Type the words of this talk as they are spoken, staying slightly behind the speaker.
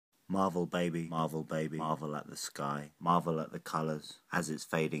Marvel baby, marvel at the sky, marvel at the colours as it's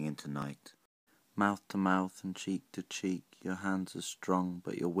fading into night. Mouth to mouth and cheek to cheek, your hands are strong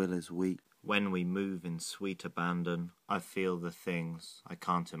but your will is weak. When we move in sweet abandon, I feel the things I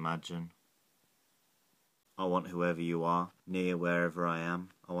can't imagine. I want whoever you are, near wherever I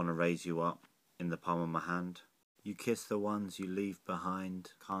am, I want to raise you up in the palm of my hand. You kiss the ones you leave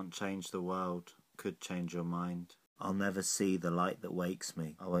behind, can't change the world, could change your mind. I'll never see the light that wakes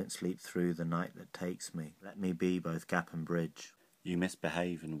me, I won't sleep through the night that takes me. Let me be both gap and bridge. You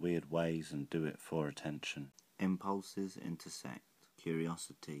misbehave in weird ways and do it for attention. Impulses intersect,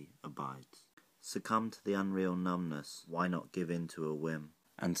 curiosity abides. Succumb to the unreal numbness, why not give in to a whim?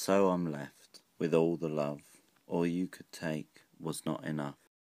 And so I'm left, with all the love, all you could take was not enough.